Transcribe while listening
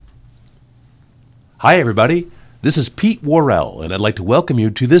Hi, everybody. This is Pete Worrell, and I'd like to welcome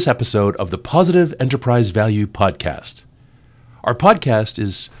you to this episode of the Positive Enterprise Value Podcast. Our podcast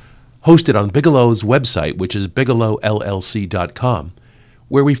is hosted on Bigelow's website, which is bigelowllc.com,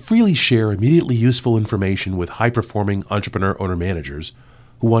 where we freely share immediately useful information with high-performing entrepreneur owner-managers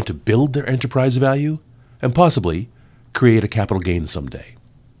who want to build their enterprise value and possibly create a capital gain someday.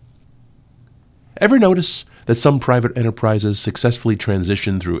 Ever notice that some private enterprises successfully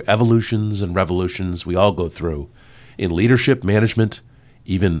transition through evolutions and revolutions we all go through in leadership, management,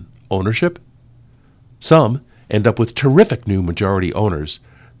 even ownership? Some end up with terrific new majority owners,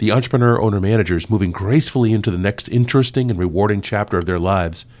 the entrepreneur owner-managers moving gracefully into the next interesting and rewarding chapter of their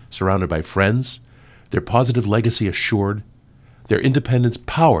lives, surrounded by friends, their positive legacy assured, their independence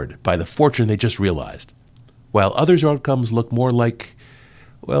powered by the fortune they just realized, while others' outcomes look more like,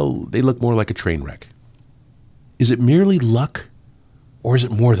 they look more like a train wreck. Is it merely luck, or is it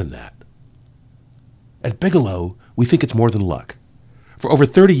more than that? At Bigelow, we think it's more than luck. For over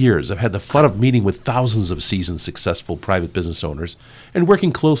 30 years, I've had the fun of meeting with thousands of seasoned, successful private business owners and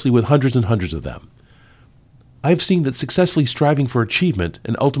working closely with hundreds and hundreds of them. I've seen that successfully striving for achievement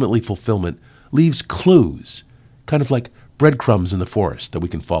and ultimately fulfillment leaves clues, kind of like breadcrumbs in the forest that we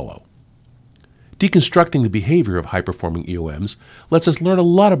can follow. Deconstructing the behavior of high-performing EOMs lets us learn a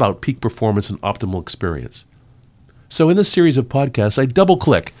lot about peak performance and optimal experience. So in this series of podcasts, I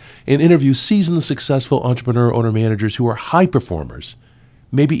double-click and interview seasoned, successful entrepreneur owner-managers who are high performers,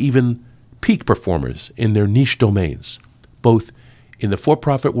 maybe even peak performers in their niche domains, both in the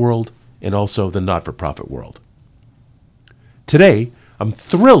for-profit world and also the not-for-profit world. Today, I'm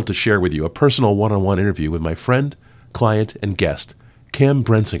thrilled to share with you a personal one-on-one interview with my friend, client, and guest, Cam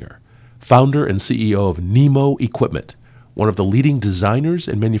Brensinger, founder and CEO of Nemo Equipment, one of the leading designers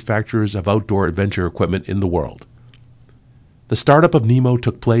and manufacturers of outdoor adventure equipment in the world. The startup of Nemo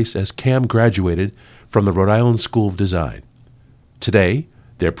took place as Cam graduated from the Rhode Island School of Design. Today,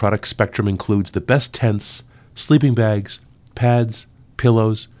 their product spectrum includes the best tents, sleeping bags, pads,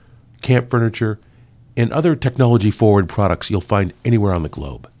 pillows, camp furniture, and other technology-forward products you'll find anywhere on the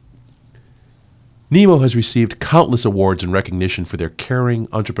globe. Nemo has received countless awards and recognition for their caring,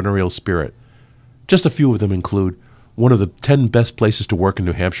 entrepreneurial spirit. Just a few of them include one of the 10 best places to work in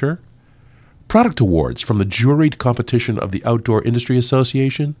New Hampshire, product awards from the juried competition of the Outdoor Industry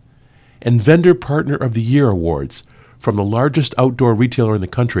Association, and Vendor Partner of the Year awards from the largest outdoor retailer in the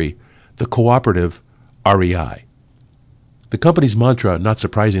country, the cooperative REI. The company's mantra, not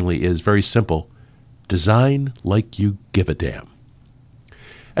surprisingly, is very simple: design like you give a damn.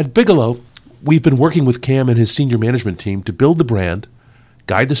 At Bigelow, we've been working with Cam and his senior management team to build the brand,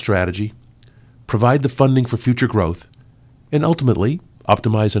 guide the strategy, provide the funding for future growth, and ultimately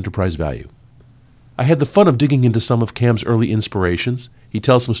optimize enterprise value. I had the fun of digging into some of Cam's early inspirations. He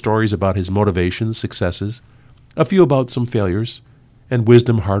tells some stories about his motivations, successes, a few about some failures, and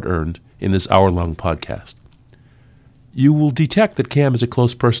wisdom hard-earned in this hour-long podcast. You will detect that Cam is a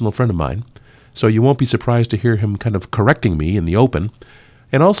close personal friend of mine, so you won't be surprised to hear him kind of correcting me in the open,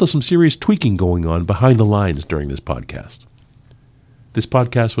 and also some serious tweaking going on behind the lines during this podcast. This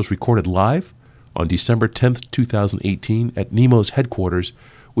podcast was recorded live on December 10th, 2018 at Nemo's headquarters,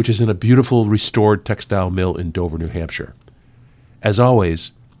 which is in a beautiful restored textile mill in Dover, New Hampshire. As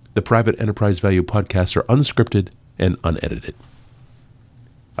always, the Private Enterprise Value podcasts are unscripted and unedited.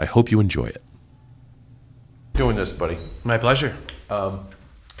 I hope you enjoy it. Doing this, buddy. My pleasure.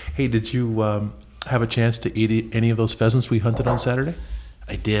 Hey, did you have a chance to eat any of those pheasants we hunted on Saturday?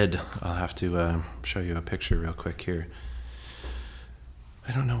 I did. I'll have to show you a picture real quick here.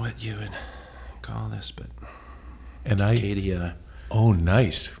 I don't know what you would call this, but Katie... Oh,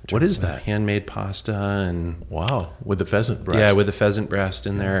 nice. What is that? Handmade pasta and... Wow, with the pheasant breast. Yeah, with the pheasant breast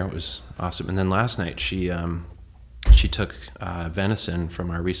in there. It was awesome. And then last night she took venison from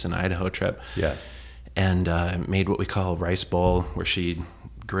our recent Idaho trip. Yeah. And made what we call rice bowl, where she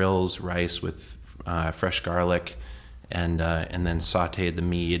grills rice with fresh garlic and then sauteed the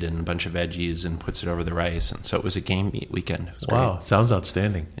meat and a bunch of veggies and puts it over the rice. And so it was a game meat weekend. It was wow, great. Sounds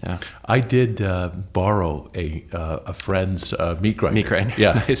outstanding. Yeah. I did borrow a friend's meat grinder. Meat grinder.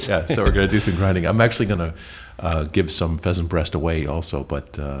 Yeah. Nice. Yeah. So we're going to do some grinding. I'm actually going to give some pheasant breast away also,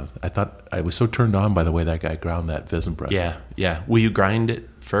 but I thought I was so turned on by the way that guy ground that pheasant breast. Yeah, yeah. Will you grind it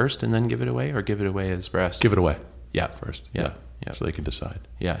first and then give it away, or give it away as breast? Give it away. Yeah. First. Yeah. So they can decide.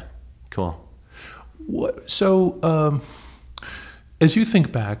 Yeah. Cool. So, as you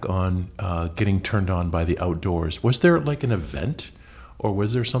think back on getting turned on by the outdoors, was there like an event, or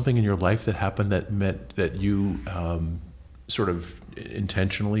was there something in your life that happened that meant that you sort of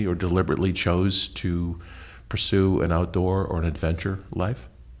intentionally or deliberately chose to pursue an outdoor or an adventure life?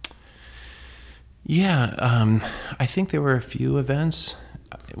 Yeah, I think there were a few events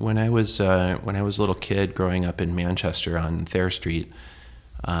when I was a little kid growing up in Manchester on Thayer Street.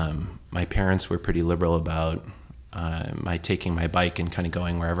 My parents were pretty liberal about my taking my bike and kind of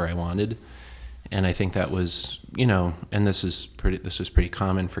going wherever I wanted, and I think that was, and this was pretty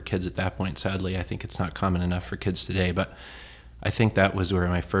common for kids at that point. Sadly, I think it's not common enough for kids today, but I think that was where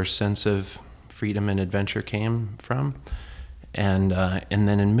my first sense of freedom and adventure came from. And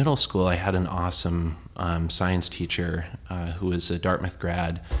then in middle school, I had an awesome science teacher who was a Dartmouth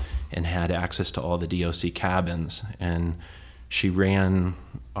grad and had access to all the DOC cabins. And she ran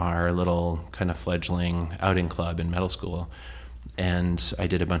our little kind of fledgling outing club in middle school. And I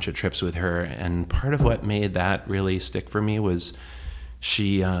did a bunch of trips with her. And part of what made that really stick for me was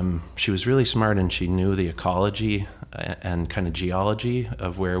she was really smart, and she knew the ecology and kind of geology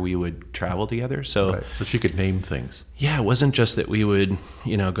of where we would travel together. So, right. So she could name things. Yeah, it wasn't just that we would,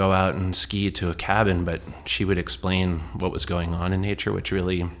 go out and ski to a cabin, but she would explain what was going on in nature, which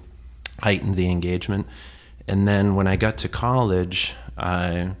really heightened the engagement. And then when I got to college,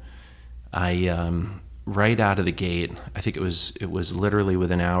 I right out of the gate, I think it was literally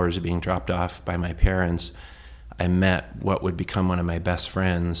within hours of being dropped off by my parents, I met what would become one of my best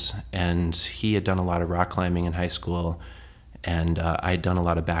friends, and he had done a lot of rock climbing in high school, and I'd done a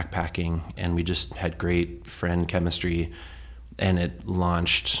lot of backpacking, and we just had great friend chemistry, and it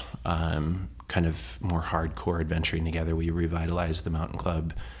launched kind of more hardcore adventuring together. We revitalized the mountain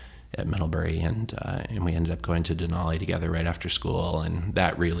club at Middlebury, and we ended up going to Denali together right after school, and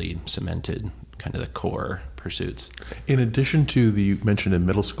that really cemented kind of the core pursuits. In addition to you mentioned in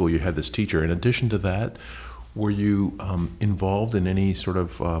middle school you had this teacher. In addition to that, were you involved in any sort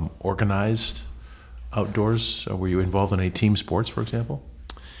of organized outdoors? Were you involved in any team sports, for example?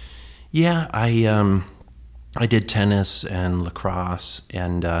 Yeah, I did tennis and lacrosse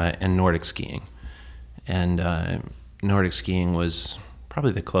and Nordic skiing. And Nordic skiing was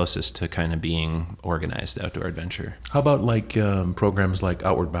probably the closest to kind of being organized outdoor adventure. How about programs like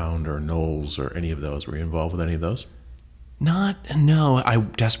Outward Bound or Knowles or any of those? Were you involved with any of those? No. I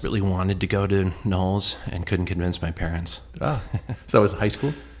desperately wanted to go to Knowles and couldn't convince my parents. So that was high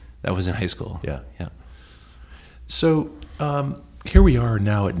school? That was in high school. Yeah. Yeah. So here we are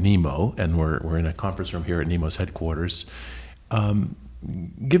now at NEMO, and we're in a conference room here at NEMO's headquarters.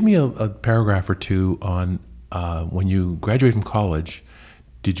 Give me a paragraph or two on when you graduated from college,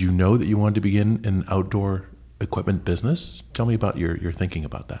 did you know that you wanted to begin an outdoor equipment business? Tell me about your thinking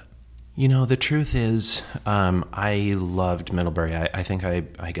about that. The truth is, I loved Middlebury. I think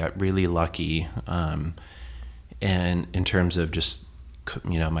I got really lucky, and in terms of just,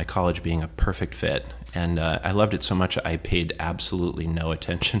 my college being a perfect fit. And I loved it so much I paid absolutely no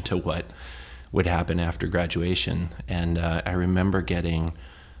attention to what would happen after graduation. And I remember getting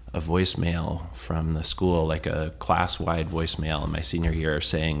a voicemail from the school, like a class-wide voicemail in my senior year,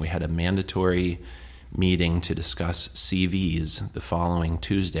 saying we had a mandatory meeting to discuss CVs the following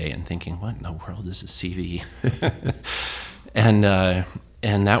Tuesday, and thinking, what in the world is a CV? and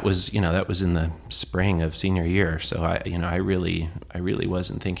that was in the spring of senior year. So I really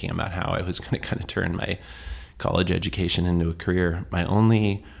wasn't thinking about how I was going to kind of turn my college education into a career. My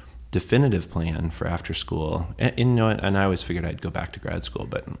only definitive plan for after school, and I always figured I'd go back to grad school,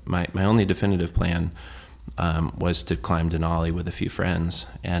 but my only definitive plan was to climb Denali with a few friends.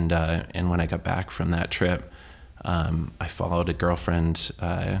 And when I got back from that trip, I followed a girlfriend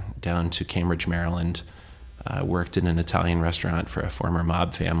down to Cambridge, Maryland, worked in an Italian restaurant for a former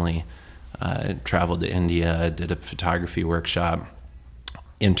mob family, traveled to India, did a photography workshop,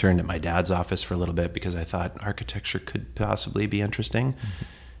 interned at my dad's office for a little bit because I thought architecture could possibly be interesting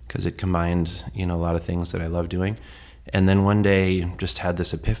because it combined, a lot of things that I love doing. And then one day just had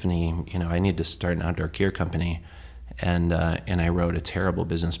this epiphany, I need to start an outdoor gear company. And I wrote a terrible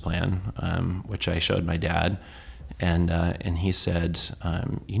business plan, which I showed my dad. And he said,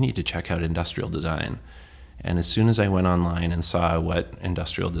 you need to check out industrial design. And as soon as I went online and saw what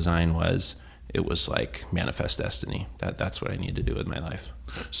industrial design was, it was like manifest destiny. That's what I need to do with my life.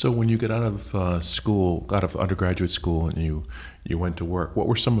 So when you got out of school, out of undergraduate school, and you went to work, what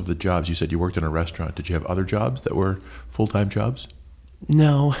were some of the jobs? You said you worked in a restaurant. Did you have other jobs that were full-time jobs?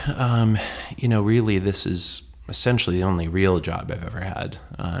 No. Really, this is essentially the only real job I've ever had.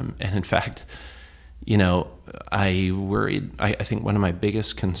 And in fact, I worried. I think one of my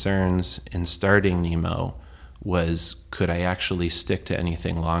biggest concerns in starting NEMO was, could I actually stick to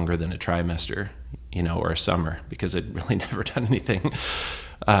anything longer than a trimester, or a summer, because I'd really never done anything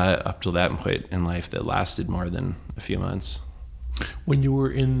up till that point in life that lasted more than a few months. When you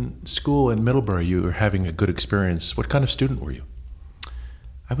were in school in Middlebury, you were having a good experience. What kind of student were you?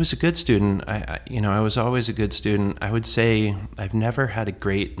 I was a good student. I was always a good student. I would say I've never had a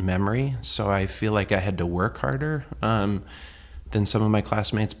great memory, so I feel like I had to work harder than some of my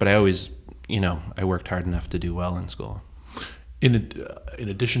classmates. But I always, I worked hard enough to do well in school. In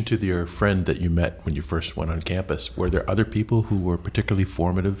addition to your friend that you met when you first went on campus, were there other people who were particularly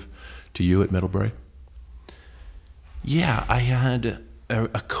formative to you at Middlebury? Yeah, I had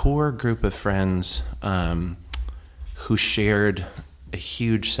a core group of friends who shared a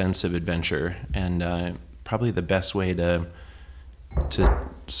huge sense of adventure, and probably the best way to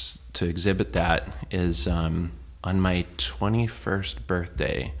exhibit that is on my 21st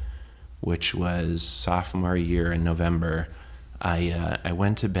birthday, which was sophomore year in November. I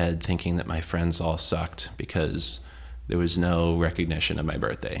went to bed thinking that my friends all sucked because there was no recognition of my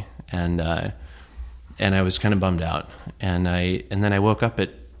birthday, and I was kind of bummed out. And then I woke up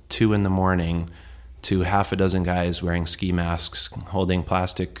at 2 a.m. to half a dozen guys wearing ski masks, holding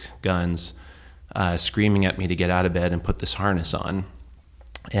plastic guns, screaming at me to get out of bed and put this harness on.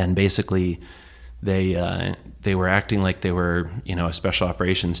 And basically, they were acting like they were a special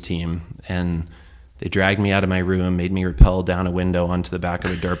operations team, and they dragged me out of my room, made me rappel down a window onto the back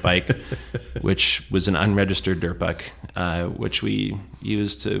of a dirt bike, which was an unregistered dirt bike, which we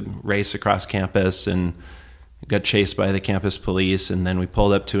used to race across campus, and got chased by the campus police. And then we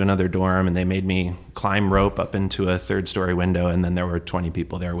pulled up to another dorm, and they made me climb rope up into a 3rd-story window. And then there were 20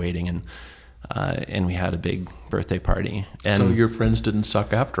 people there waiting, and we had a big birthday party. And so your friends didn't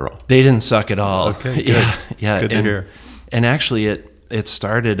suck after all? They didn't suck at all. Okay, good. Yeah. Good to hear. And actually, it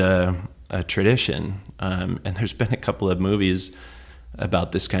started a tradition, and there's been a couple of movies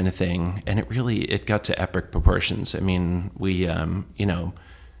about this kind of thing, and it got to epic proportions. I mean, we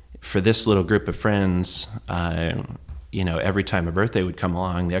for this little group of friends, every time a birthday would come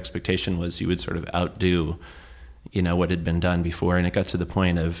along, the expectation was you would sort of outdo what had been done before, and it got to the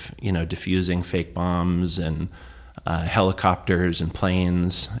point of diffusing fake bombs and helicopters and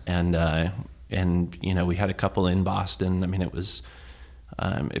planes, and we had a couple in Boston. I mean,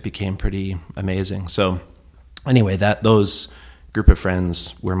 it became pretty amazing. So anyway, those group of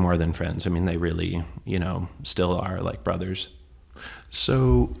friends were more than friends. I mean, they really, still are like brothers.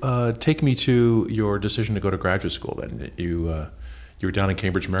 So take me to your decision to go to graduate school then. You were down in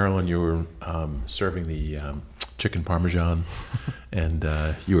Cambridge, Maryland. You were serving the chicken parmesan, and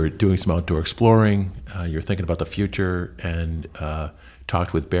you were doing some outdoor exploring. You were thinking about the future, and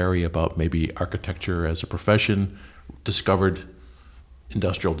talked with Barry about maybe architecture as a profession, discovered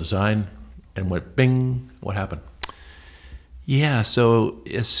industrial design, and went bing. What happened? Yeah, so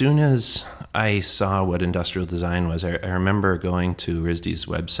as soon as I saw what industrial design was, I remember going to RISD's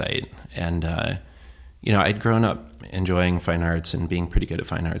website, and I'd grown up enjoying fine arts and being pretty good at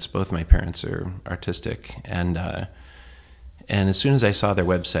fine arts. Both my parents are artistic, and as soon as I saw their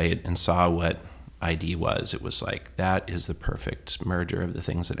website and saw what ID was, it was like, that is the perfect merger of the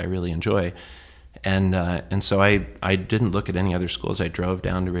things that I really enjoy. And so I didn't look at any other schools. I drove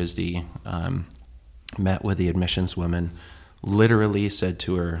down to RISD, met with the admissions woman, literally said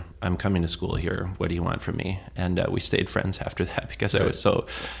to her, "I'm coming to school here. What do you want from me?" And we stayed friends after that because I was so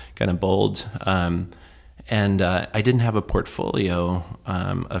kind of bold. And I didn't have a portfolio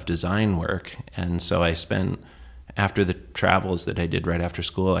of design work. And so I spent, after the travels that I did right after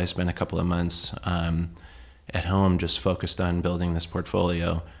school, I spent a couple of months at home just focused on building this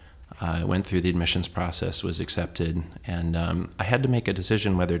portfolio. I went through the admissions process, was accepted, and I had to make a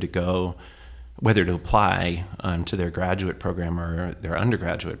decision whether to apply to their graduate program or their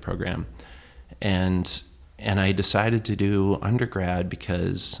undergraduate program. And I decided to do undergrad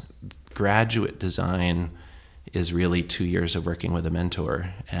because graduate design is really 2 years of working with a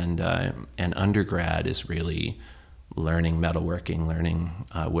mentor, and undergrad is really learning metalworking, learning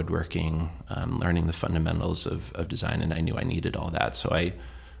woodworking, learning the fundamentals of design, and I knew I needed all that. So I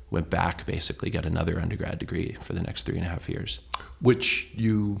went back, basically got another undergrad degree for the next 3.5 years. Which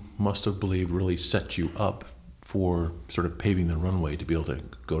you must have believed really set you up for sort of paving the runway to be able to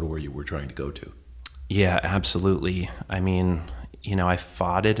go to where you were trying to go to. Yeah, absolutely. I mean, I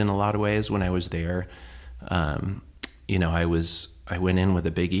fought it in a lot of ways when I was there. I went in with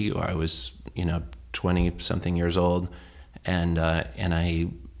a big ego. I was, 20-something years old, and I,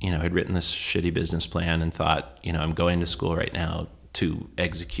 had written this shitty business plan and thought, I'm going to school right now to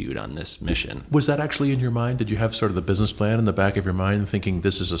execute on this mission. Was that actually in your mind? Did you have sort of the business plan in the back of your mind, thinking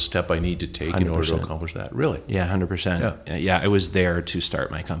this is a step I need to take 100%. In order to accomplish that? Really? Yeah, 100%. Yeah, I was there to start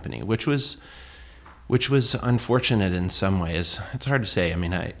my company, which was unfortunate in some ways. It's hard to say. I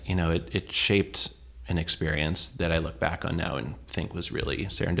mean, it shaped an experience that I look back on now and think was really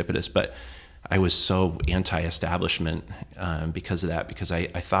serendipitous. But I was so anti-establishment because of that, because I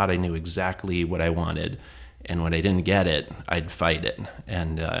thought I knew exactly what I wanted, and when I didn't get it, I'd fight it.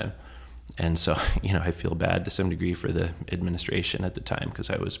 And so, I feel bad to some degree for the administration at the time, because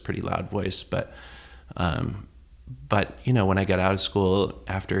I was a pretty loud voice. But when I got out of school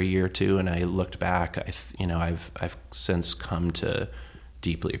after a year or two, and I looked back, I've since come to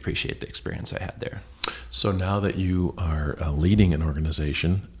deeply appreciate the experience I had there. So now that you are leading an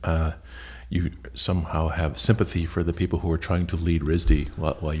organization, you somehow have sympathy for the people who are trying to lead RISD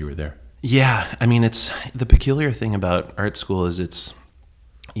while you were there. Yeah, I mean, it's the peculiar thing about art school is it's,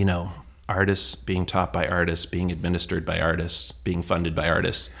 artists being taught by artists, being administered by artists, being funded by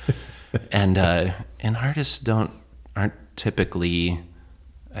artists, and artists aren't typically,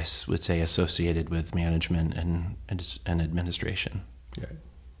 I would say, associated with management and administration. Yeah.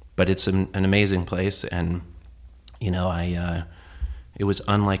 But it's an amazing place, and it was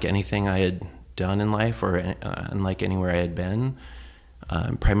unlike anything I had done in life, or unlike anywhere I had been.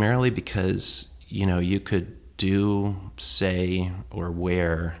 Primarily because you could do, say, or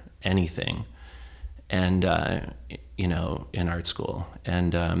wear anything, and in art school,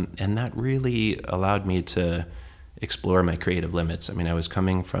 and that really allowed me to explore my creative limits. I mean, I was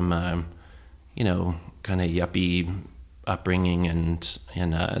coming from kind of yuppie upbringing, and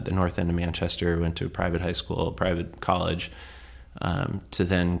in the north end of Manchester, went to a private high school, private college, to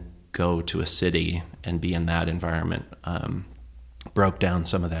then go to a city and be in that environment. Broke down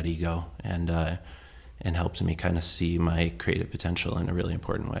some of that ego, and helped me kind of see my creative potential in a really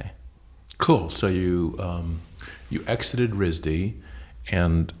important way. Cool. So you exited RISD,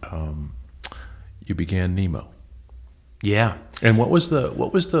 and you began Nemo. Yeah. And what was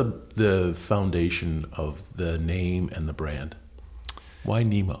the foundation of the name and the brand? Why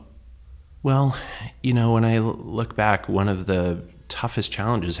Nemo? Well, when I look back, one of the toughest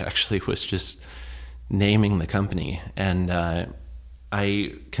challenges actually was just naming the company. And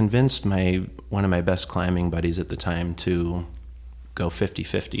I convinced one of my best climbing buddies at the time to go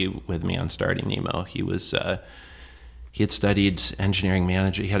 50-50 with me on starting Nemo. He had studied engineering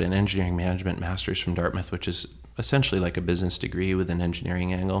management. He had an engineering management master's from Dartmouth, which is essentially like a business degree with an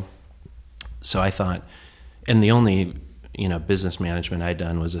engineering angle. So I thought, and the only business management I'd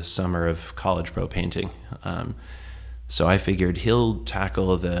done was a summer of college pro painting. So I figured he'll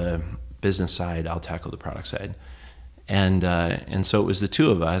tackle the business side, I'll tackle the product side. And so it was the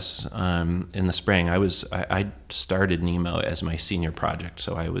two of us in the spring. I started Nemo as my senior project,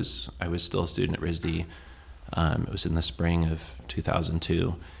 so I was still a student at RISD. It was in the spring of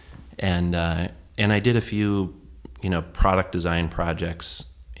 2002, and I did a few product design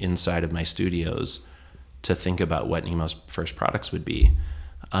projects inside of my studios to think about what Nemo's first products would be,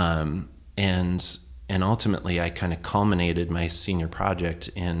 and ultimately I kind of culminated my senior project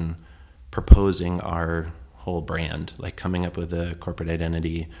in proposing our whole brand, like coming up with a corporate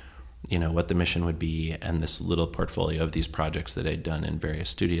identity, what the mission would be, and this little portfolio of these projects that I'd done in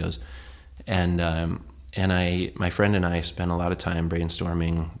various studios. And my friend and I spent a lot of time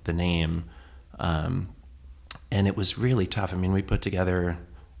brainstorming the name, and it was really tough. I mean, we put together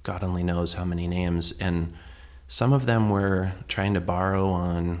God only knows how many names, and some of them were trying to borrow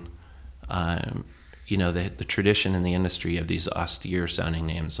on, the tradition in the industry of these austere sounding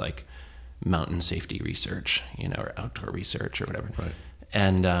names like mountain safety research, or outdoor research or whatever. Right.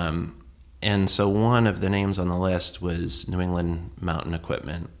 And so one of the names on the list was New England Mountain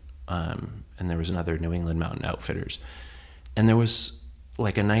Equipment, and there was another New England Mountain Outfitters. And there was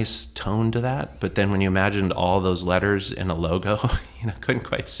like a nice tone to that, but then when you imagined all those letters in a logo, couldn't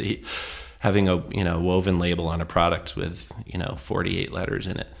quite see having a woven label on a product with 48 letters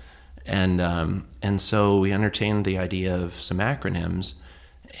in it. And so we entertained the idea of some acronyms.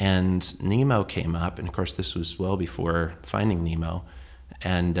 And Nemo came up, and of course this was well before Finding Nemo,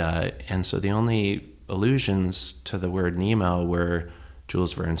 and so the only allusions to the word Nemo were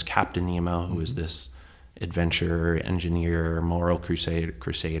Jules Verne's Captain Nemo, who was this adventurer, engineer, moral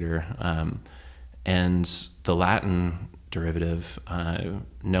crusader, and the Latin derivative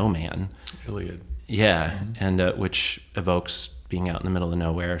No Man, Iliad. Yeah, and which evokes being out in the middle of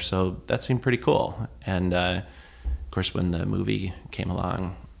nowhere. So that seemed pretty cool, and of course, when the movie came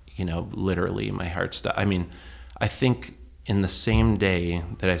along, literally my heart stopped. I mean, I think in the same day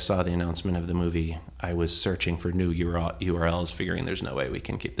that I saw the announcement of the movie, I was searching for new URLs, figuring there's no way we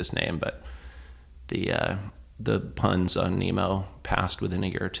can keep this name. But the puns on Nemo passed within a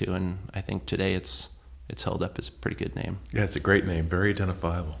year or two, and I think today it's held up as a pretty good name. Yeah, it's a great name, very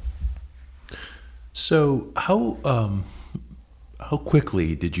identifiable. So how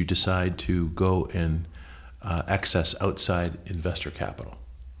quickly did you decide to go and access outside investor capital?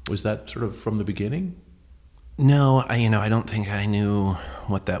 Was that sort of from the beginning? No, I don't think I knew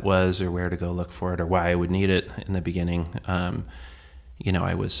what that was or where to go look for it or why I would need it in the beginning.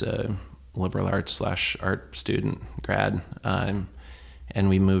 I was a liberal arts / art student grad, and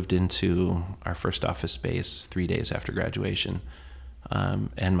we moved into our first office space 3 days after graduation.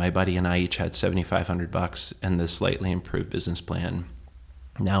 And my buddy and I each had $7,500, and the slightly improved business plan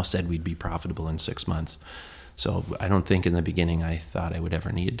now said we'd be profitable in 6 months. So I don't think in the beginning I thought I would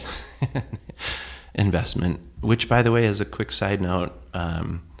ever need investment, which, by the way, as a quick side note,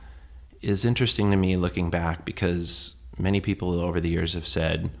 is interesting to me looking back, because many people over the years have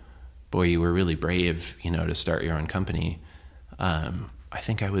said, boy, you were really brave, to start your own company. I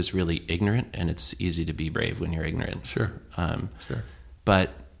think I was really ignorant, and it's easy to be brave when you're ignorant. Sure.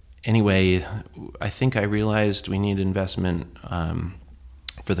 But anyway, I think I realized we need investment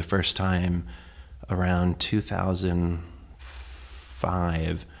for the first time around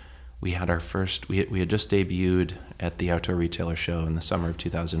 2005. We had our first, we had just debuted at the Outdoor Retailer Show in the summer of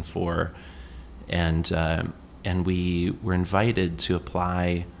 2004. And we were invited to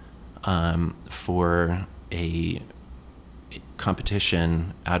apply for a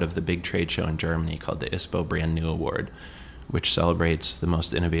competition out of the big trade show in Germany called the ISPO Brand New Award, which celebrates the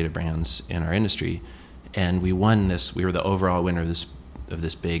most innovative brands in our industry. And we won this. We were the overall winner of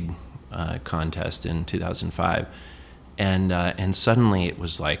this big contest in 2005. And suddenly it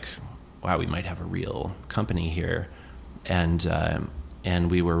was like, wow, we might have a real company here. And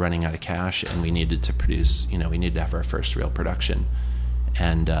we were running out of cash, and we needed to produce, we needed to have our first real production.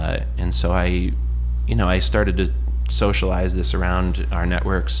 And so I started to socialize this around our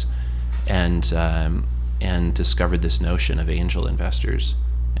networks, and discovered this notion of angel investors,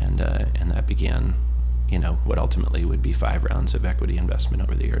 and that began, what ultimately would be 5 rounds of equity investment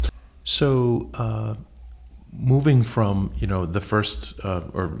over the years. So, moving from the first,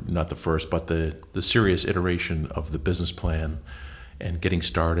 or not the first, but the serious iteration of the business plan, and getting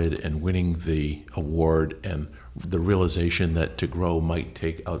started and winning the award, and the realization that to grow might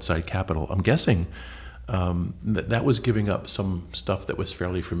take outside capital, I'm guessing that was giving up some stuff that was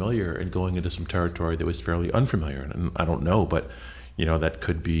fairly familiar and going into some territory that was fairly unfamiliar. And I don't know, but that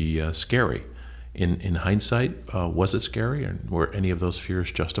could be scary. In hindsight, was it scary, and were any of those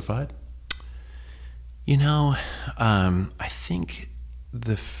fears justified? I think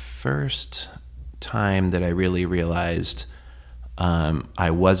the first time that I really realized I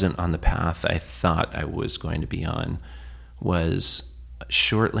wasn't on the path I thought I was going to be on was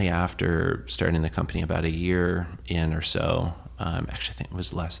shortly after starting the company, about a year in or so. Actually, I think it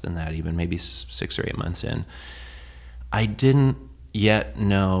was less than that, even maybe 6 or 8 months in. I didn't yet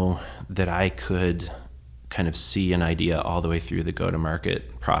know that I could kind of see an idea all the way through the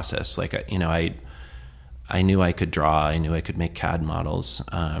go-to-market process. Like, I knew I could draw, I knew I could make CAD models,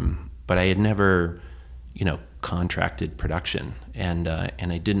 but I had never, contracted production, and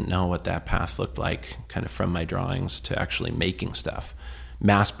I didn't know what that path looked like, kind of from my drawings to actually making stuff,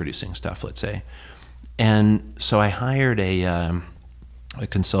 mass producing stuff, let's say. And so I hired a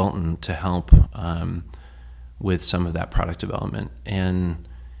consultant to help with some of that product development, and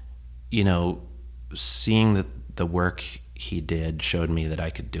seeing that the work he did showed me that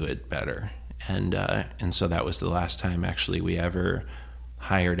I could do it better. And so that was the last time actually we ever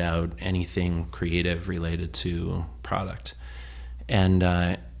hired out anything creative related to product.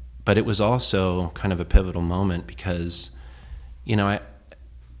 But it was also kind of a pivotal moment because, and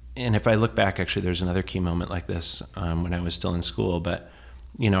if I look back, actually, there's another key moment like this when I was still in school. But,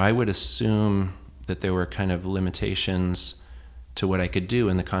 I would assume that there were kind of limitations to what I could do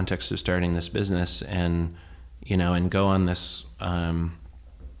in the context of starting this business, and go on this, kind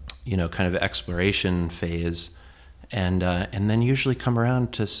of exploration phase, and then usually come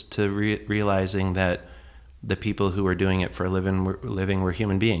around to realizing that the people who were doing it for a living were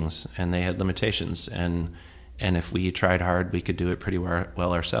human beings, and they had limitations, and if we tried hard, we could do it pretty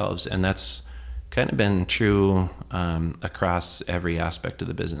well ourselves. And that's kind of been true across every aspect of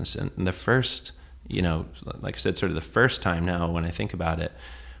the business. And the first, like I said, sort of the first time now when I think about it,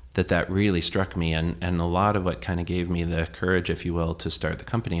 that really struck me, and a lot of what kind of gave me the courage, if you will, to start the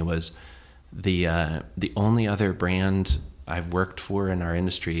company was the only other brand I've worked for in our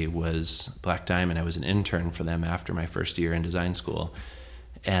industry was Black Diamond. I was an intern for them after my first year in design school,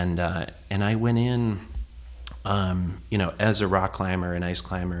 and I went in, as a rock climber and ice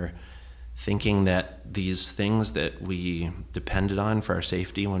climber, thinking that these things that we depended on for our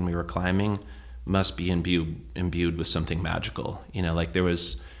safety when we were climbing must be imbued with something magical. Like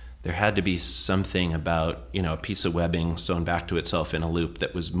there had to be something about, a piece of webbing sewn back to itself in a loop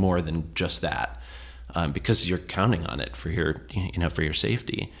that was more than just that. because you're counting on it for your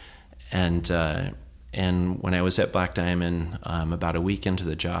safety. And when I was at Black Diamond, about a week into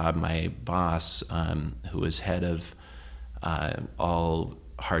the job, my boss, who was head of all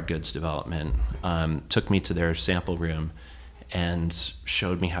hard goods development, took me to their sample room and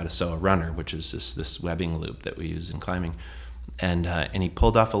showed me how to sew a runner, which is this webbing loop that we use in climbing. And he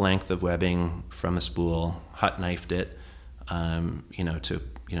pulled off a length of webbing from a spool, hot knifed it, to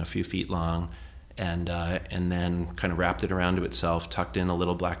a few feet long, and then kind of wrapped it around to itself, tucked in a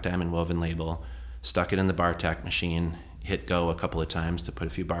little Black Diamond woven label, stuck it in the bar tack machine, hit go a couple of times to put a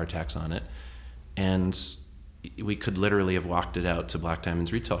few bar tacks on it, and we could literally have walked it out to Black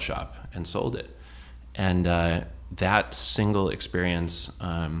Diamond's retail shop and sold it. And that single experience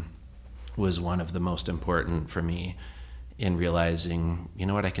was one of the most important for me in realizing,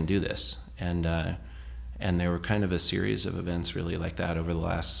 I can do this. And there were kind of a series of events really like that over the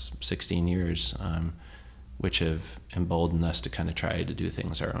last 16 years, which have emboldened us to kind of try to do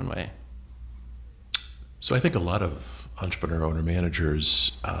things our own way. So I think a lot of entrepreneur owner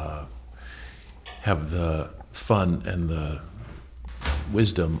managers have the fun and the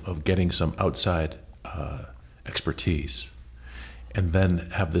wisdom of getting some outside expertise, and then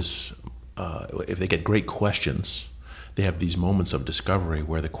have this, if they get great questions, they have these moments of discovery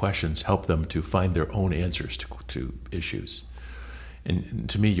where the questions help them to find their own answers to issues. And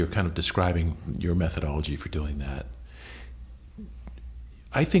to me, you're kind of describing your methodology for doing that.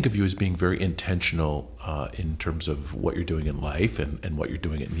 I think of you as being very intentional in terms of what you're doing in life and what you're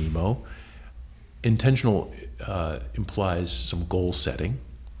doing at Nemo. Intentional implies some goal setting.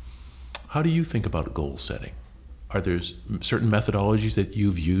 How do you think about goal setting? Are there certain methodologies that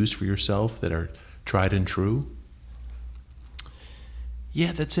you've used for yourself that are tried and true?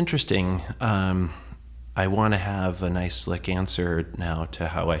 Yeah, that's interesting. I want to have a nice, slick answer now to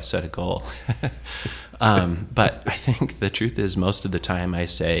how I set a goal. But I think the truth is, most of the time I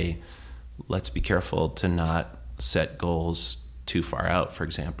say, let's be careful to not set goals too far out. For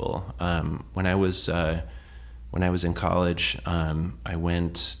example, when I was in college, I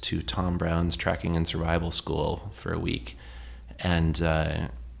went to Tom Brown's Tracking and Survival School for a week, and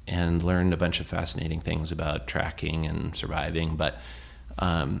learned a bunch of fascinating things about tracking and surviving. But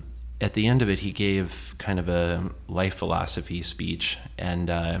at the end of it, he gave kind of a life philosophy speech,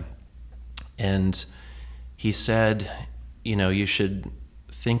 and he said, you should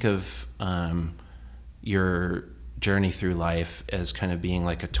think of your journey through life as kind of being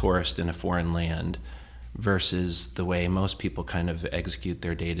like a tourist in a foreign land, versus the way most people kind of execute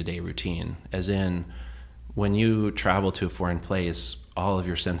their day-to-day routine. As in, when you travel to a foreign place, all of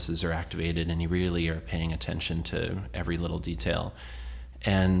your senses are activated and you really are paying attention to every little detail.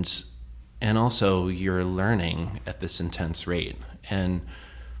 And also you're learning at this intense rate. And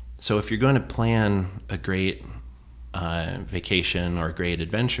so if you're going to plan a great vacation or a great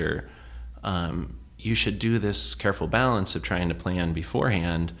adventure, you should do this careful balance of trying to plan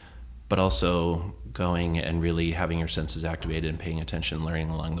beforehand, but also going and really having your senses activated and paying attention and learning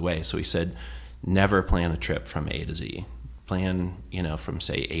along the way. So he said, never plan a trip from A to Z. Plan, from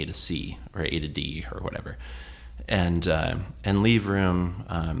say A to C or A to D or whatever. And leave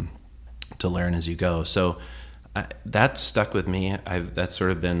room to learn as you go. So that stuck with me. That's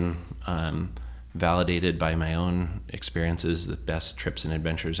sort of been validated by my own experiences. The best trips and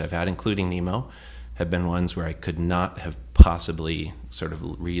adventures I've had, including Nemo, have been ones where I could not have possibly sort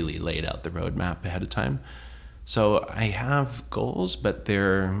of really laid out the roadmap ahead of time. So I have goals, but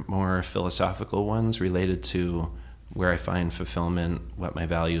they're more philosophical ones related to where I find fulfillment, what my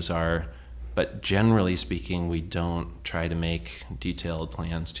values are. But generally speaking, we don't try to make detailed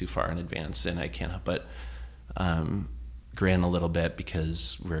plans too far in advance. And I can't help but grin a little bit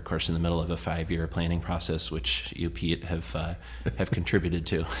because we're, of course, in the middle of a 5-year planning process, which you, Pete, have contributed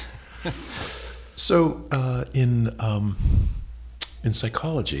to. So in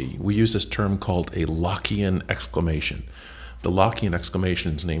psychology, we use this term called a Lockean exclamation. The Lockean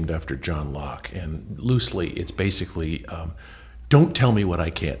exclamation is named after John Locke, and loosely, it's basically, don't tell me what I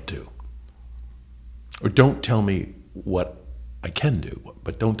can't do. Or don't tell me what I can do,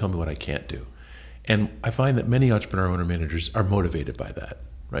 but don't tell me what I can't do. And I find that many entrepreneur owner managers are motivated by that,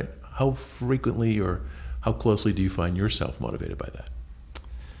 right? How frequently or how closely do you find yourself motivated by that?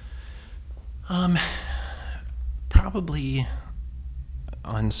 Probably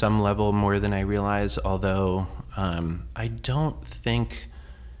on some level more than I realize, although I don't think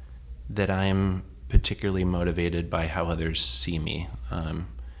that I'm particularly motivated by how others see me.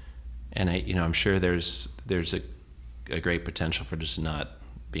 And I'm sure there's a great potential for just not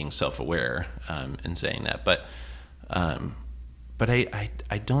being self-aware in saying that. But but I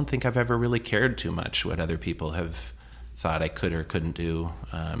don't think I've ever really cared too much what other people have thought I could or couldn't do.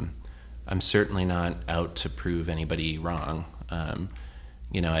 I'm certainly not out to prove anybody wrong. I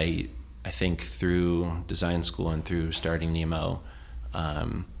think through design school and through starting Nemo,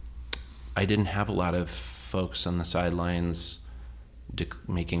 I didn't have a lot of folks on the sidelines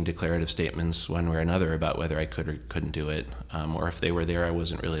making declarative statements one way or another about whether I could or couldn't do it, or if they were there, I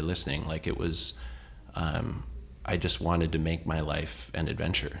wasn't really listening. Like it was, I just wanted to make my life an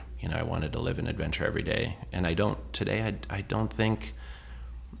adventure. I wanted to live an adventure every day, and I don't today. I don't think.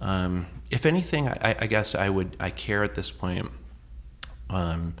 If anything, I guess I care at this point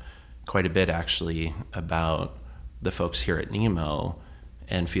quite a bit actually about the folks here at Nemo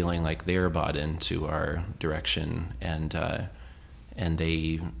and feeling like they're bought into our direction and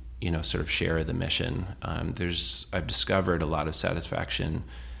they sort of share the mission. I've discovered a lot of satisfaction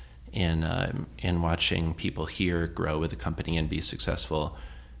in watching people here grow with the company and be successful,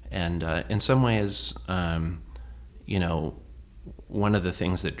 and in some ways, one of the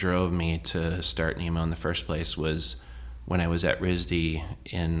things that drove me to start Nemo in the first place was when I was at RISD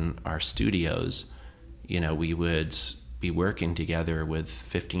in our studios. We would be working together with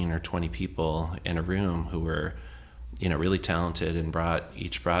 15 or 20 people in a room who were, really talented and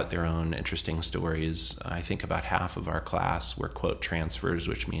each brought their own interesting stories. I think about half of our class were, quote, transfers,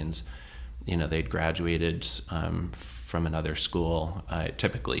 which means, they'd graduated from another school,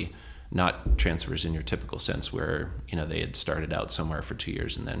 typically. Not transfers in your typical sense where, they had started out somewhere for 2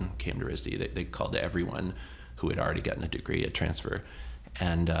 years and then came to RISD. They called everyone who had already gotten a degree a transfer.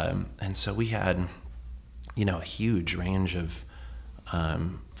 And so we had, a huge range of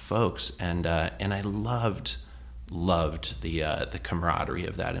folks. And I loved the camaraderie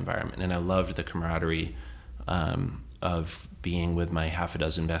of that environment. And I loved the camaraderie of being with my half a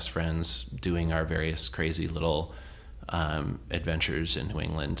dozen best friends, doing our various crazy little adventures in New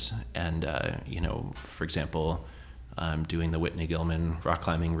England, and for example, doing the Whitney Gilman rock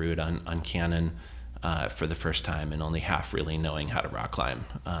climbing route on Cannon for the first time, and only half really knowing how to rock climb.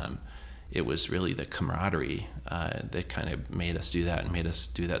 It was really the camaraderie that kind of made us do that and made us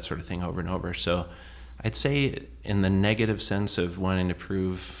do that sort of thing over and over. So I'd say in the negative sense of wanting to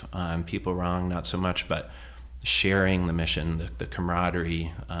prove people wrong, not so much, but sharing the mission, the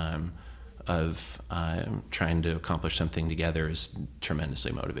camaraderie of trying to accomplish something together is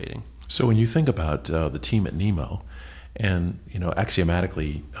tremendously motivating. So when you think about the team at Nemo, and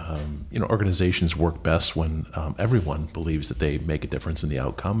axiomatically, organizations work best when everyone believes that they make a difference in the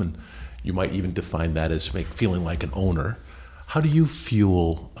outcome, and you might even define that as feeling like an owner. How do you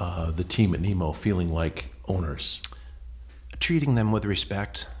fuel the team at Nemo feeling like owners? Treating them with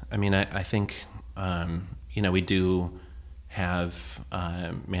respect. I mean, I think we do have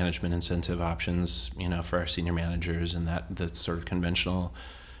management incentive options, for our senior managers and the sort of conventional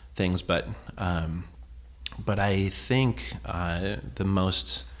things. But I think the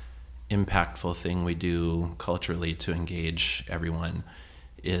most impactful thing we do culturally to engage everyone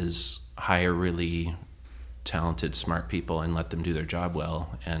is hire really talented, smart people and let them do their job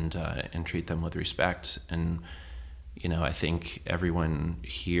well, and treat them with respect. And I think everyone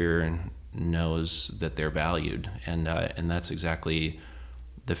here knows that they're valued, and that's exactly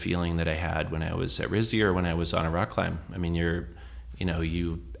the feeling that I had when I was at RISD or when I was on a rock climb. I mean,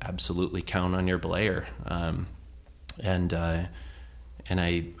 you absolutely count on your belayer, and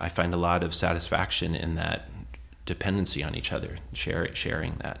I find a lot of satisfaction in that dependency on each other,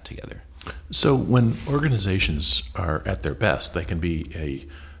 sharing that together. So when organizations are at their best, they can be a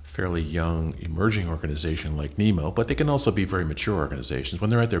fairly young, emerging organization like Nemo, but they can also be very mature organizations.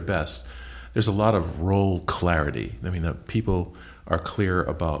 When they're at their best, there's a lot of role clarity. I mean, people are clear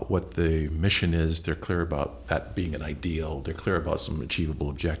about what the mission is. They're clear about that being an ideal. They're clear about some achievable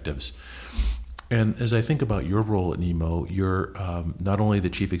objectives. And as I think about your role at Nemo, you're not only the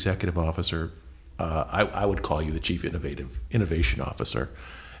chief executive officer, I would call you the chief innovation officer.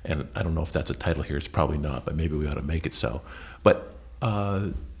 And I don't know if that's a title here. It's probably not, but maybe we ought to make it so. But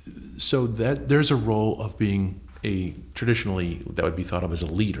so that there's a role of being traditionally that would be thought of as a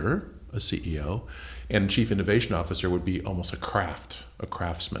leader, a CEO, and chief innovation officer would be almost a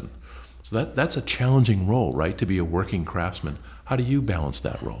craftsman. So that's a challenging role, right? To be a working craftsman. How do you balance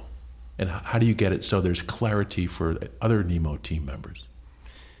that role? And how do you get it so there's clarity for other Nemo team members?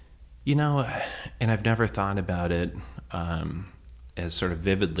 And I've never thought about it as sort of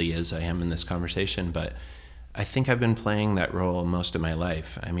vividly as I am in this conversation, but I think I've been playing that role most of my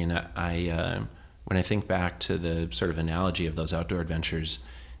life. I mean, when I think back to the sort of analogy of those outdoor adventures,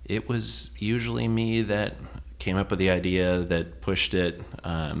 it was usually me that came up with the idea, that pushed it,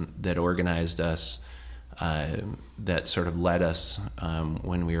 that organized us, that sort of led us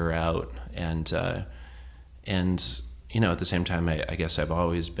when we were out, and at the same time, I guess I've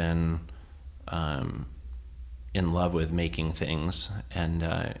always been in love with making things,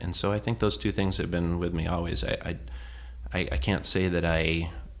 and so I think those two things have been with me always. I can't say that I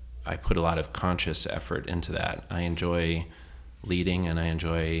put a lot of conscious effort into that. I enjoy leading and I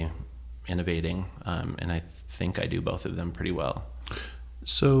enjoy innovating, and I think I do both of them pretty well.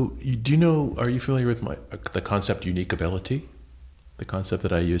 So, are you familiar with the concept unique ability? The concept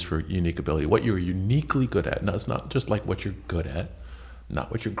that I use for unique ability, what you're uniquely good at. Now, it's not just like what you're good at,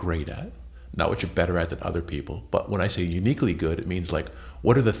 not what you're great at, not what you're better at than other people. But when I say uniquely good, it means like,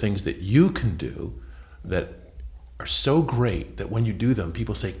 what are the things that you can do that are so great that when you do them,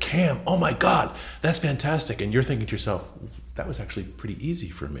 people say, Cam, oh my God, that's fantastic. And you're thinking to yourself, that was actually pretty easy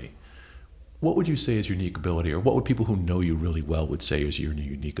for me. What would you say is unique ability, or what would people who know you really well would say is your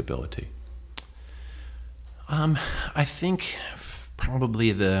unique ability? I think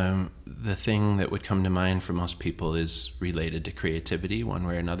probably the thing that would come to mind for most people is related to creativity, one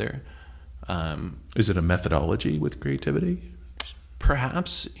way or another. Is it a methodology with creativity?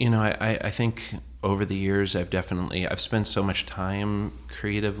 Perhaps. I think over the years I've spent so much time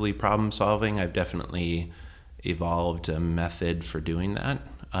creatively problem solving. I've definitely evolved a method for doing that.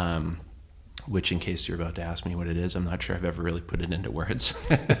 Which, in case you're about to ask me what it is, I'm not sure I've ever really put it into words.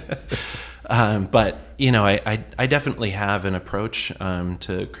 But I definitely have an approach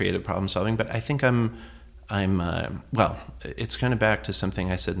to creative problem solving. But I think well, it's kind of back to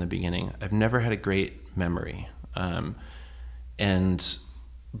something I said in the beginning. I've never had a great memory, but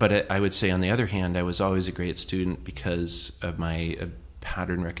I would say, on the other hand, I was always a great student because of my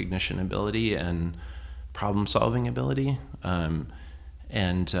pattern recognition ability and problem solving ability,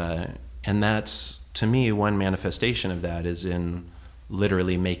 and that's, to me, one manifestation of that is in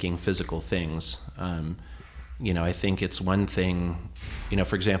literally making physical things. I think it's one thing,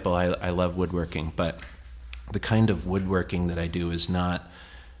 for example, I love woodworking, but the kind of woodworking that I do is not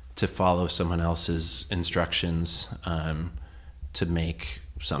to follow someone else's instructions to make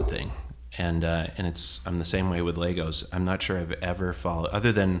something. And I'm the same way with Legos. I'm not sure I've ever followed,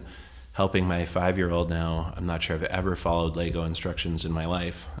 other than helping my 5-year-old now, I'm not sure I've ever followed Lego instructions in my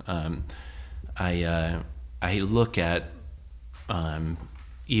life. I look at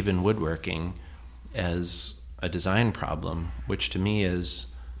even woodworking as a design problem, which to me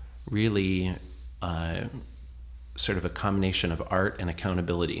is really sort of a combination of art and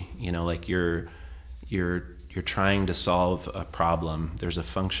accountability. Like you're trying to solve a problem. There's a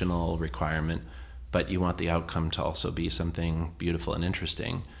functional requirement, but you want the outcome to also be something beautiful and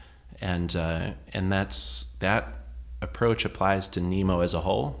interesting. And that approach applies to Nemo as a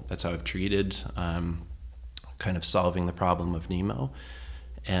whole. That's how I've treated kind of solving the problem of Nemo.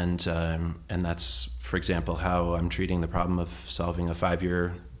 And that's, for example, how I'm treating the problem of solving a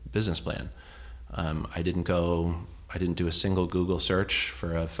 5-year business plan. I didn't do a single Google search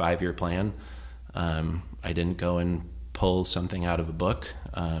for a 5-year plan. I didn't go and pull something out of a book.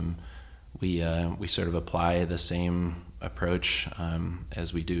 We sort of apply the same approach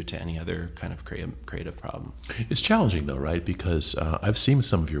as we do to any other kind of creative problem. It's challenging though, right? Because I've seen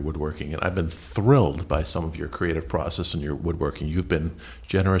some of your woodworking, and I've been thrilled by some of your creative process and your woodworking. You've been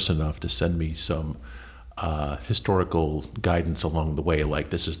generous enough to send me some historical guidance along the way, like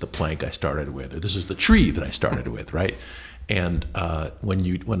this is the plank I started with, or this is the tree that I started with, right? And when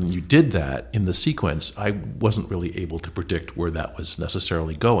you did that in the sequence, I wasn't really able to predict where that was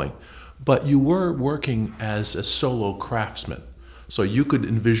necessarily going. But you were working as a solo craftsman, so you could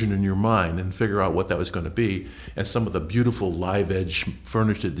envision in your mind and figure out what that was going to be. And some of the beautiful live edge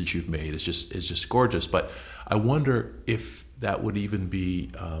furniture that you've made is just gorgeous. But I wonder if that would even be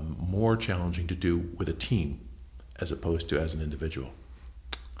more challenging to do with a team as opposed to as an individual.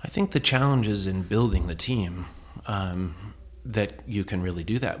 I think the challenge is in building the team that you can really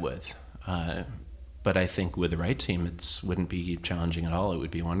do that with. But I think with the right team, it wouldn't be challenging at all. It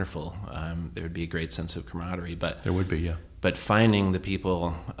would be wonderful. There would be a great sense of camaraderie. But there would be, yeah. But finding the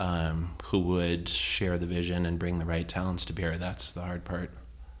people who would share the vision and bring the right talents to bear, that's the hard part.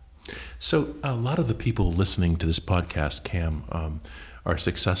 So a lot of the people listening to this podcast, Cam, are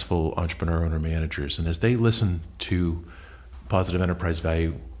successful entrepreneur owner managers. And as they listen to Positive Enterprise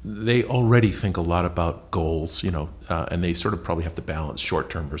Value, they already think a lot about goals, and they sort of probably have to balance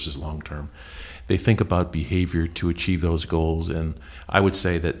short-term versus long-term. They think about behavior to achieve those goals, and I would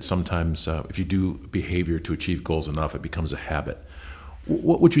say that sometimes if you do behavior to achieve goals enough, it becomes a habit.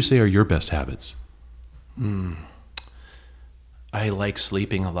 What would you say are your best habits? I like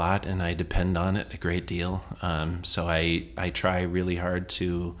sleeping a lot, and I depend on it a great deal. So I try really hard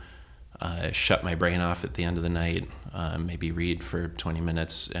to shut my brain off at the end of the night, maybe read for 20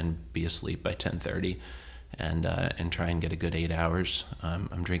 minutes and be asleep by 10:30, and try and get a good 8 hours.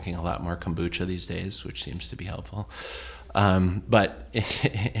 I'm drinking a lot more kombucha these days, which seems to be helpful. But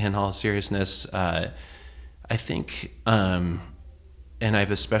in all seriousness, I think, and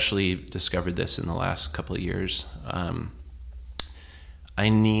I've especially discovered this in the last couple of years, I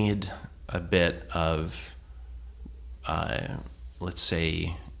need a bit of, let's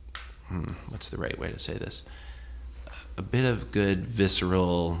say, what's the right way to say this? A bit of good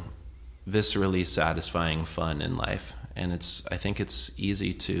viscerally satisfying fun in life. And I think it's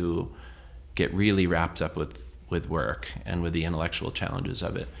easy to get really wrapped up with work and with the intellectual challenges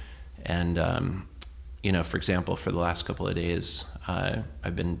of it. And, for example, for the last couple of days,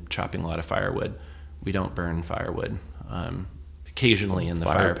 I've been chopping a lot of firewood. We don't burn firewood. Occasionally in the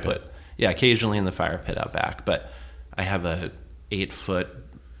fire pit. Yeah, occasionally in the fire pit out back. But I have a 8-foot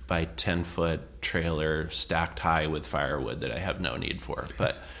by 10-foot trailer stacked high with firewood that I have no need for.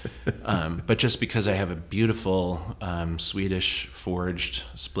 But but just because I have a beautiful Swedish forged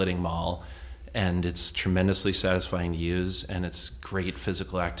splitting maul, and it's tremendously satisfying to use, and it's great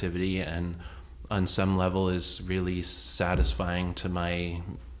physical activity, and on some level is really satisfying to my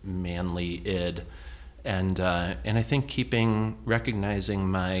manly id. And I think recognizing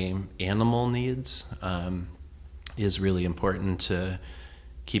my animal needs is really important to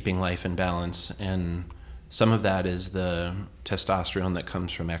keeping life in balance. And some of that is the testosterone that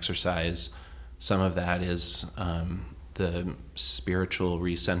comes from exercise. Some of that is the spiritual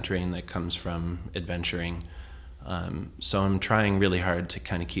recentering that comes from adventuring. So I'm trying really hard to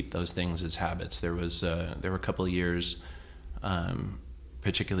kind of keep those things as habits. There were a couple of years,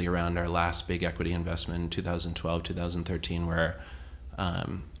 particularly around our last big equity investment in 2012, 2013, where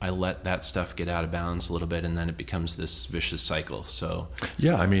I let that stuff get out of balance a little bit, and then it becomes this vicious cycle. So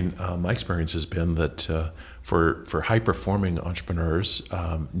yeah, I mean, my experience has been that for high-performing entrepreneurs,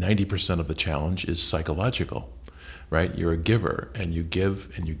 90% of the challenge is psychological, right? You're a giver, and you give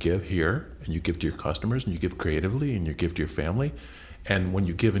here, and you give to your customers, and you give creatively, and you give to your family. And when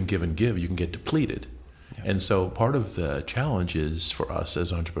you give and give and give, you can get depleted. Yeah. And so part of the challenge is for us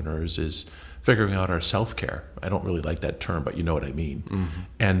as entrepreneurs is figuring out our self-care. I don't really like that term, but you know what I mean. Mm-hmm.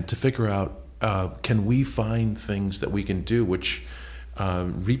 And to figure out, can we find things that we can do which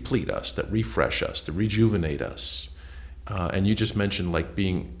replete us, that refresh us, that rejuvenate us? And you just mentioned like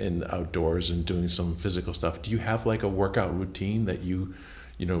being in outdoors and doing some physical stuff. Do you have like a workout routine that you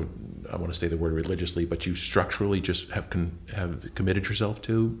I want to say the word religiously, but you structurally just have committed yourself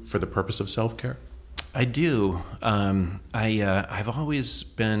to for the purpose of self-care? I do. I've always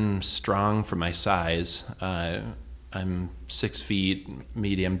been strong for my size. I'm 6 feet,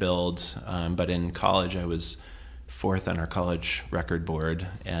 medium build, but in college I was 4th on our college record board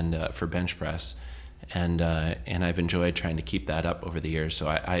and for bench press, and I've enjoyed trying to keep that up over the years. So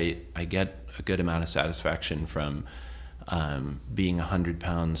I get a good amount of satisfaction from being 100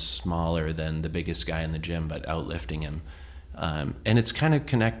 pounds smaller than the biggest guy in the gym, but outlifting him, and it's kind of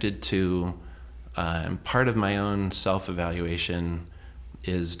connected to. Part of my own self-evaluation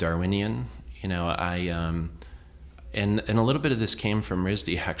is Darwinian. And a little bit of this came from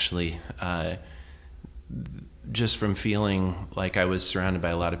RISD, actually, just from feeling like I was surrounded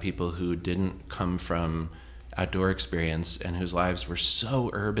by a lot of people who didn't come from outdoor experience and whose lives were so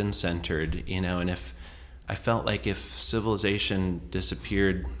urban-centered, and if I felt like if civilization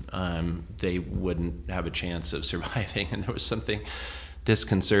disappeared, they wouldn't have a chance of surviving, and there was something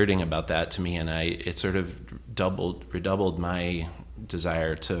disconcerting about that to me, and it sort of redoubled my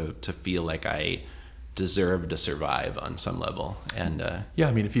desire to feel like I deserved to survive on some level. And yeah,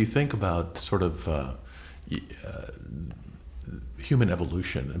 I mean, if you think about sort of human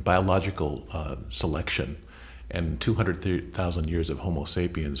evolution and biological selection, and 200,000 years of Homo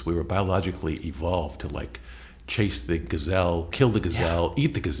sapiens, we were biologically evolved to like chase the gazelle, kill the gazelle,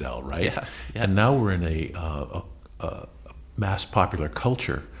 eat the gazelle, right? Yeah. And now we're in a mass popular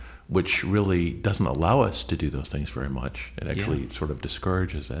culture, which really doesn't allow us to do those things very much. It actually sort of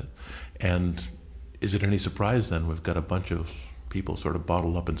discourages it. And is it any surprise then we've got a bunch of people sort of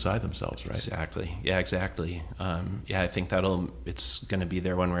bottled up inside themselves, right? Exactly. Yeah, exactly. I think it's going to be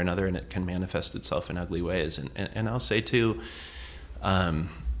there one way or another, and it can manifest itself in ugly ways. And I'll say too, I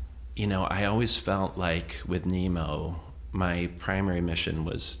always felt like with Nemo, my primary mission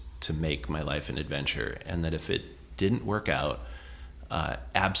was to make my life an adventure, and that if it didn't work out,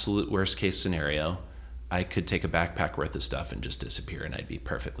 absolute worst case scenario, I could take a backpack worth of stuff and just disappear, and I'd be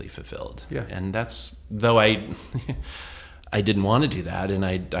perfectly fulfilled. Yeah. And though I didn't want to do that, and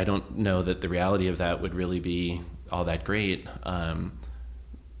I don't know that the reality of that would really be all that great.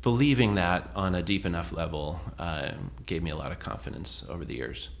 believing that on a deep enough level gave me a lot of confidence over the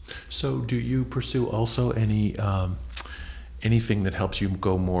years. So do you pursue also anything that helps you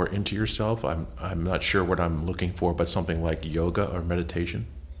go more into yourself? I'm not sure what I'm looking for, but something like yoga or meditation,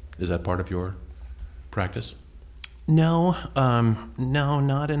 is that part of your practice? No, no,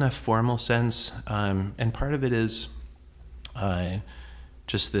 not in a formal sense. And part of it is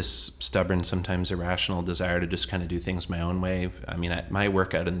just this stubborn, sometimes irrational desire to just kind of do things my own way. I mean, my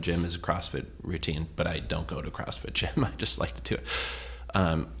workout in the gym is a CrossFit routine, but I don't go to CrossFit gym. I just like to do it.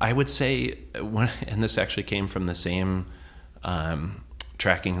 I would say, and this actually came from the same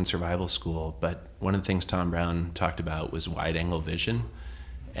tracking and survival school, but one of the things Tom Brown talked about was wide-angle vision.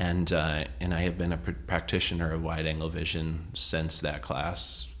 And I have been a practitioner of wide-angle vision since that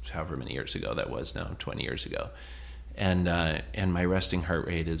class, however many years ago that was now, 20 years ago. And my resting heart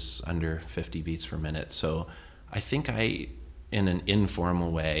rate is under 50 beats per minute. So I think I, in an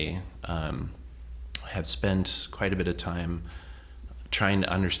informal way, have spent quite a bit of time trying to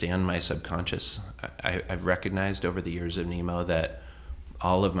understand my subconscious. I've recognized over the years of Nemo that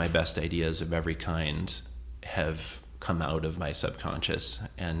all of my best ideas of every kind have come out of my subconscious,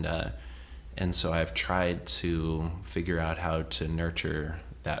 and so I've tried to figure out how to nurture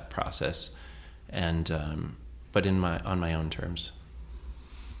that process, and but on my own terms.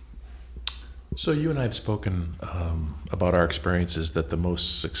 So you and I have spoken about our experiences that the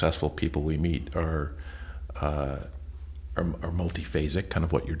most successful people we meet are multiphasic, kind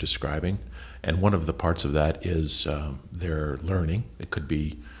of what you're describing, and one of the parts of that is their learning. It could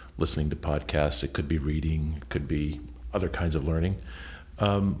be listening to podcasts, it could be reading, it could be other kinds of learning.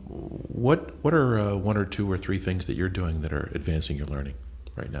 What are one or two or three things that you're doing that are advancing your learning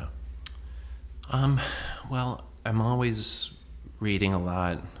right now? Well, I'm always reading a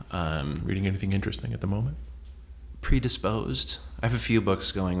lot. Reading anything interesting at the moment? Predisposed. I have a few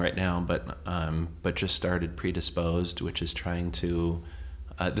books going right now, but just started Predisposed, which is trying to.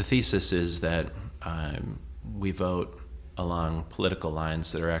 The thesis is that we vote along political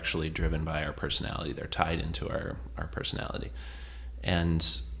lines that are actually driven by our personality. They're tied into our personality, and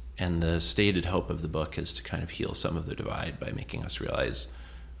the stated hope of the book is to kind of heal some of the divide by making us realize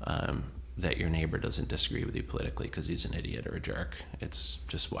that your neighbor doesn't disagree with you politically because he's an idiot or a jerk. It's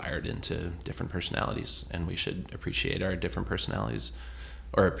just wired into different personalities, and we should appreciate our different personalities,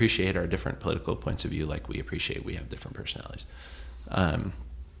 or appreciate our different political points of view like we appreciate we have different personalities.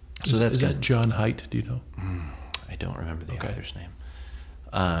 So that's is that John Haidt? Do you know? I don't remember the author's name.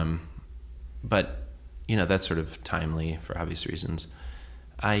 But, that's sort of timely for obvious reasons.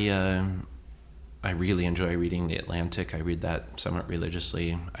 I really enjoy reading The Atlantic. I read that somewhat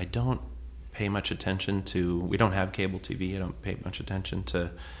religiously. I don't pay much attention to, we don't have cable TV. I don't pay much attention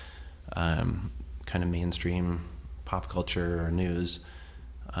to kind of mainstream pop culture or news.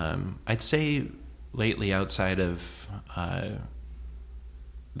 I'd say lately, outside of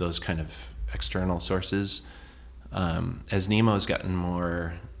those kind of external sources, as Nemo's gotten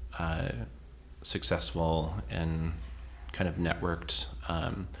more successful and kind of networked,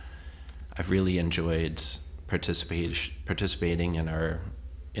 I've really enjoyed participating in our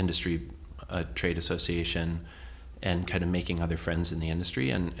industry trade association and kind of making other friends in the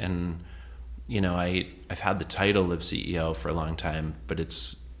industry. And I've had the title of CEO for a long time, but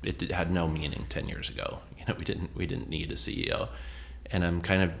it had no meaning 10 years ago. We didn't need a CEO. And I'm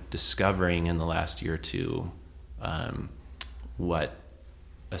kind of discovering in the last year or two what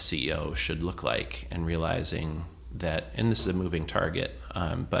a CEO should look like, and realizing that, and this is a moving target,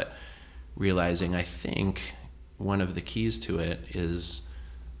 but realizing I think one of the keys to it is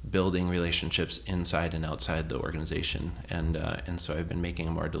building relationships inside and outside the organization, and so I've been making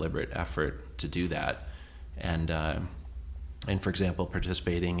a more deliberate effort to do that, and for example,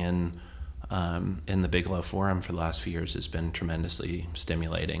 participating in the Bigelow Forum for the last few years has been tremendously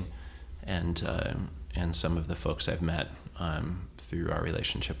stimulating, and some of the folks I've met through our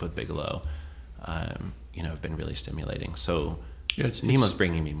relationship with Bigelow, have been really stimulating. So Nemo's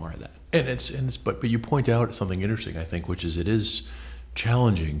bringing me more of that. But you point out something interesting, I think, which is it is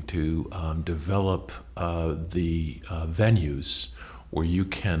challenging to develop the venues where you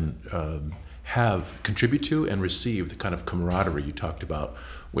can contribute to and receive the kind of camaraderie you talked about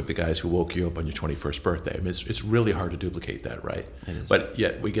with the guys who woke you up on your 21st birthday. I mean, it's really hard to duplicate that, right? It is. But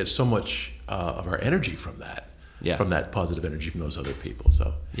yet we get so much of our energy from that, from that positive energy from those other people.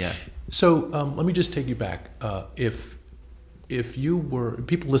 So yeah. So let me just take you back. If you were,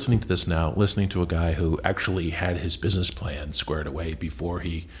 people listening to this now, listening to a guy who actually had his business plan squared away before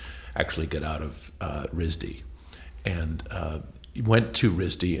he actually got out of RISD, and went to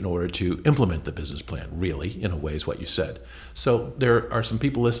RISD in order to implement the business plan, really, in a way is what you said. So there are some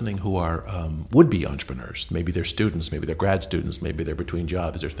people listening who are would-be entrepreneurs. Maybe they're students, maybe they're grad students, maybe they're between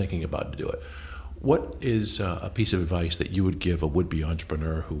jobs, they're thinking about to do it. What is a piece of advice that you would give a would-be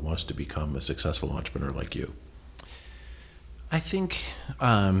entrepreneur who wants to become a successful entrepreneur like you? I think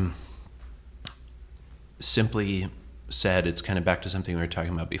simply said, it's kind of back to something we were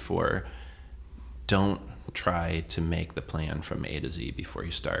talking about before. Don't try to make the plan from A to Z before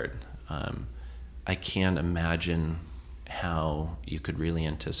you start. I can't imagine how you could really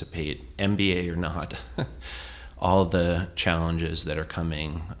anticipate, MBA or not, all the challenges that are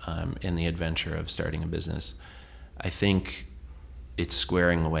coming in the adventure of starting a business. I think it's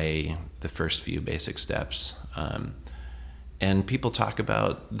squaring away the first few basic steps. And people talk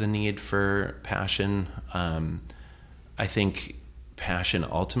about the need for passion. I think passion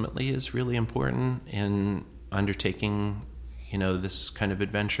ultimately is really important in undertaking, this kind of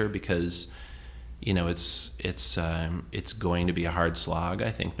adventure, because, it's going to be a hard slog, I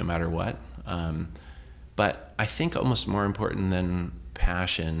think, no matter what. But I think almost more important than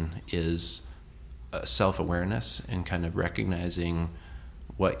passion is self-awareness and kind of recognizing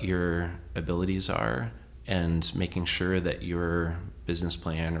what your abilities are and making sure that your business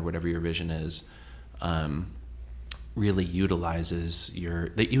plan or whatever your vision is really utilizes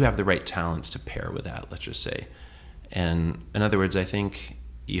that you have the right talents to pair with that, let's just say. And in other words, I think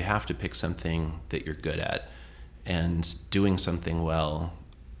you have to pick something that you're good at, and doing something well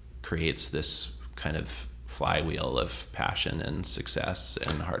creates this kind of flywheel of passion and success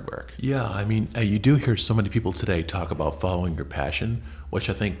and hard work. Yeah, I mean, you do hear so many people today talk about following your passion, which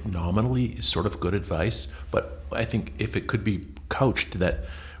I think nominally is sort of good advice, but I think if it could be couched that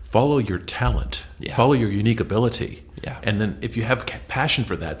follow your talent, follow your unique ability, and then if you have passion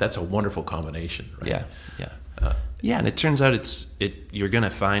for that, that's a wonderful combination, right? Yeah, and it turns out you're going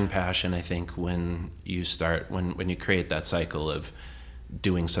to find passion, I think, when you start, when you create that cycle of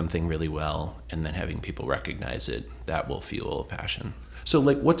doing something really well and then having people recognize it. That will fuel passion. So,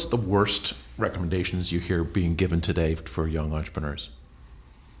 what's the worst recommendations you hear being given today for young entrepreneurs?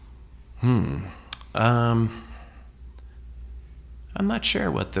 I'm not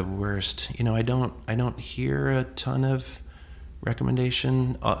sure what the worst. I don't hear a ton of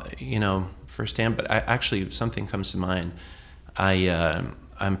recommendation, firsthand. But something comes to mind.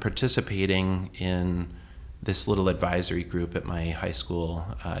 I'm participating in this little advisory group at my high school,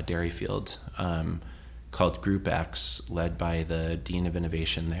 Dairyfield, called Group X, led by the Dean of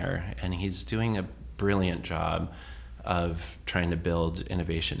Innovation there. And he's doing a brilliant job of trying to build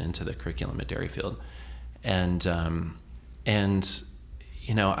innovation into the curriculum at Dairyfield.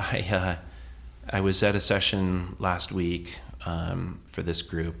 I was at a session last week for this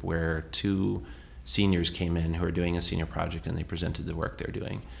group where 2 seniors came in who are doing a senior project, and they presented the work they're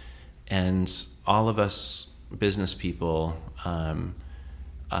doing. And all of us business people, of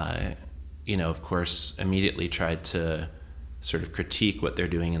course, immediately tried to sort of critique what they're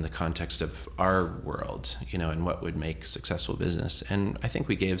doing in the context of our world, and what would make successful business. And I think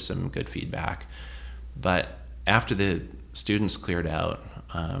we gave some good feedback. But after the students cleared out,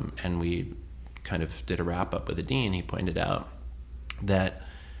 and we kind of did a wrap up with the dean, he pointed out that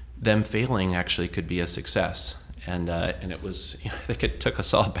them failing actually could be a success. And it was, I think it took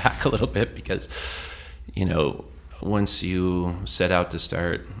us all back a little bit because, once you set out to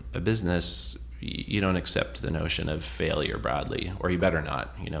start a business, you don't accept the notion of failure broadly, or you better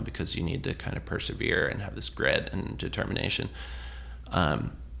not, because you need to kind of persevere and have this grit and determination.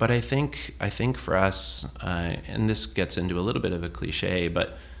 But I think for us, and this gets into a little bit of a cliche,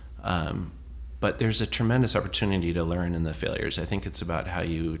 but there's a tremendous opportunity to learn in the failures. I think it's about how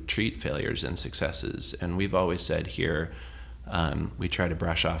you treat failures and successes. And we've always said here, we try to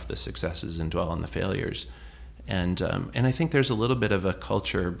brush off the successes and dwell on the failures. And I think there's a little bit of a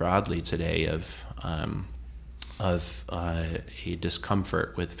culture broadly today of a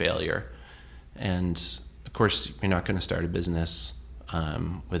discomfort with failure. And of course, you're not going to start a business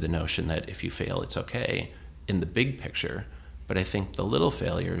with the notion that if you fail, it's okay in the big picture. But I think the little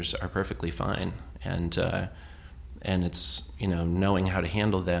failures are perfectly fine, and it's knowing how to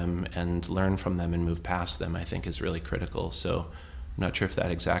handle them and learn from them and move past them, I think, is really critical. So I'm not sure if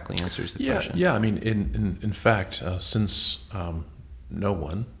that exactly answers the question. Yeah. I mean, in fact, since no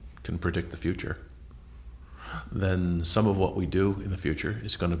one can predict the future, then some of what we do in the future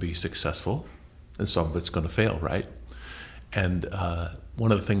is going to be successful, and some of it's going to fail, right? And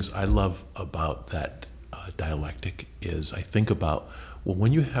one of the things I love about that dialectic is I think about, well,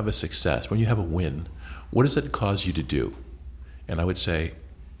 when you have a success, when you have a win, what does it cause you to do? And I would say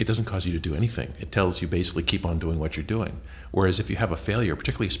it doesn't cause you to do anything. It tells you basically keep on doing what you're doing. Whereas if you have a failure,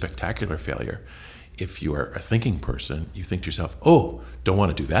 particularly a spectacular failure, if you are a thinking person, you think to yourself, oh, don't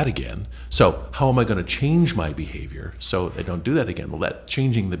want to do that again. So how am I going to change my behavior so I don't do that again? Well, that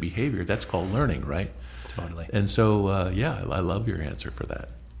changing the behavior, that's called learning, right? Totally. And so, I love your answer for that.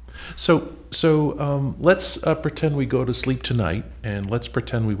 So let's pretend we go to sleep tonight, and let's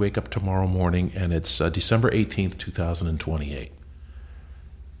pretend we wake up tomorrow morning, and it's December 18th, 2028.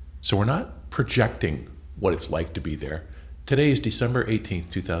 So we're not projecting what it's like to be there. Today is December 18th,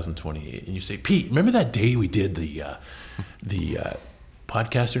 2028, and you say, Pete, remember that day we did the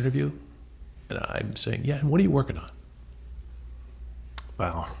podcast interview? And I'm saying, yeah, and what are you working on?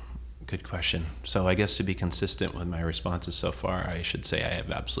 Wow, good question. So I guess to be consistent with my responses so far, I should say I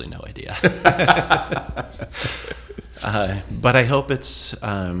have absolutely no idea. But I hope it's...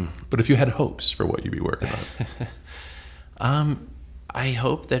 But if you had hopes for what you'd be working on? I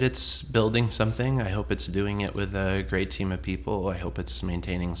hope that it's building something. I hope it's doing it with a great team of people. I hope it's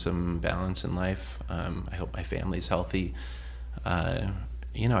maintaining some balance in life. I hope my family's healthy. I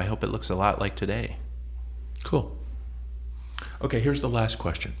hope it looks a lot like today. Cool. Okay, here's the last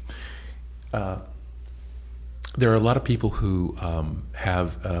question. There are a lot of people who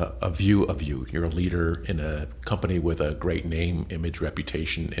have a view of you. You're a leader in a company with a great name, image,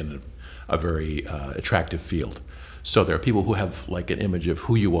 reputation in a very attractive field. So there are people who have like an image of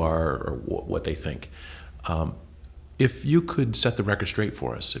who you are or what they think. If you could set the record straight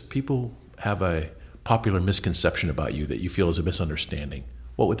for us, if people have a popular misconception about you that you feel is a misunderstanding,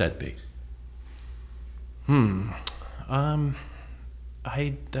 what would that be?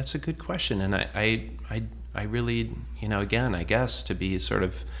 That's a good question, and I really, again, I guess to be sort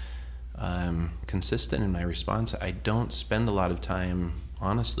of consistent in my response, I don't spend a lot of time,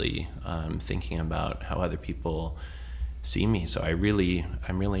 honestly, thinking about how other people see me. So I'm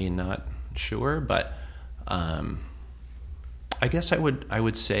really not sure, but I guess I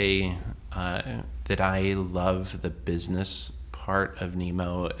would say that I love the business part of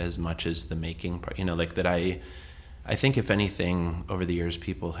Nemo as much as the making part. That I think if anything, over the years,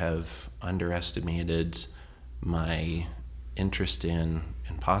 people have underestimated my interest in,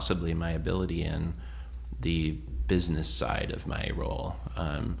 and possibly my ability in, the business side of my role.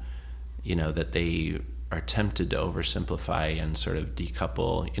 That they are tempted to oversimplify and sort of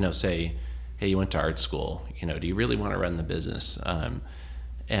decouple, say, hey, you went to art school, do you really want to run the business?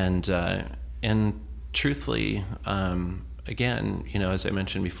 And truthfully, again, as I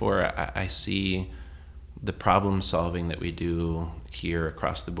mentioned before, I see the problem solving that we do here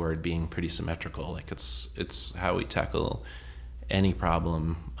across the board being pretty symmetrical. Like it's how we tackle any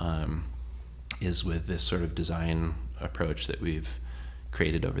problem is with this sort of design approach that we've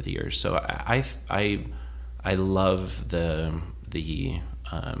created over the years. So I love the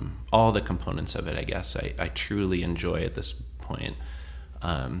all the components of it. I guess I truly enjoy at this point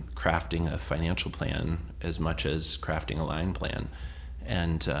crafting a financial plan as much as crafting a line plan,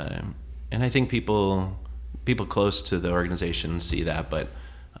 and I think people close to the organization see that, but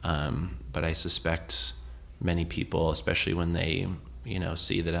I suspect many people, especially when they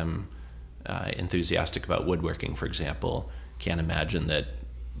see that I'm enthusiastic about woodworking, for example, can't imagine that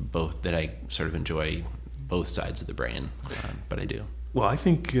I sort of enjoy both sides of the brain, but I do. Well, I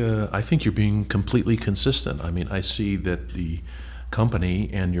think you're being completely consistent. I mean, I see that the company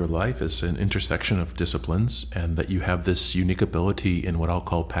and your life is an intersection of disciplines, and that you have this unique ability in what I'll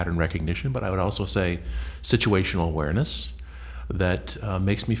call pattern recognition, but I would also say situational awareness that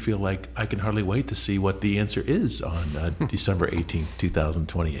makes me feel like I can hardly wait to see what the answer is on December 18th,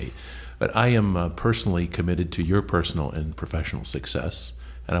 2028. But I am personally committed to your personal and professional success,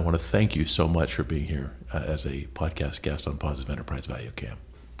 and I want to thank you so much for being here as a podcast guest on Positive Enterprise Value, Cam.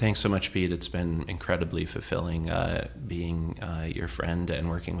 Thanks so much, Pete. It's been incredibly fulfilling being your friend and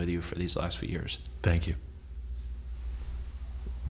working with you for these last few years. Thank you.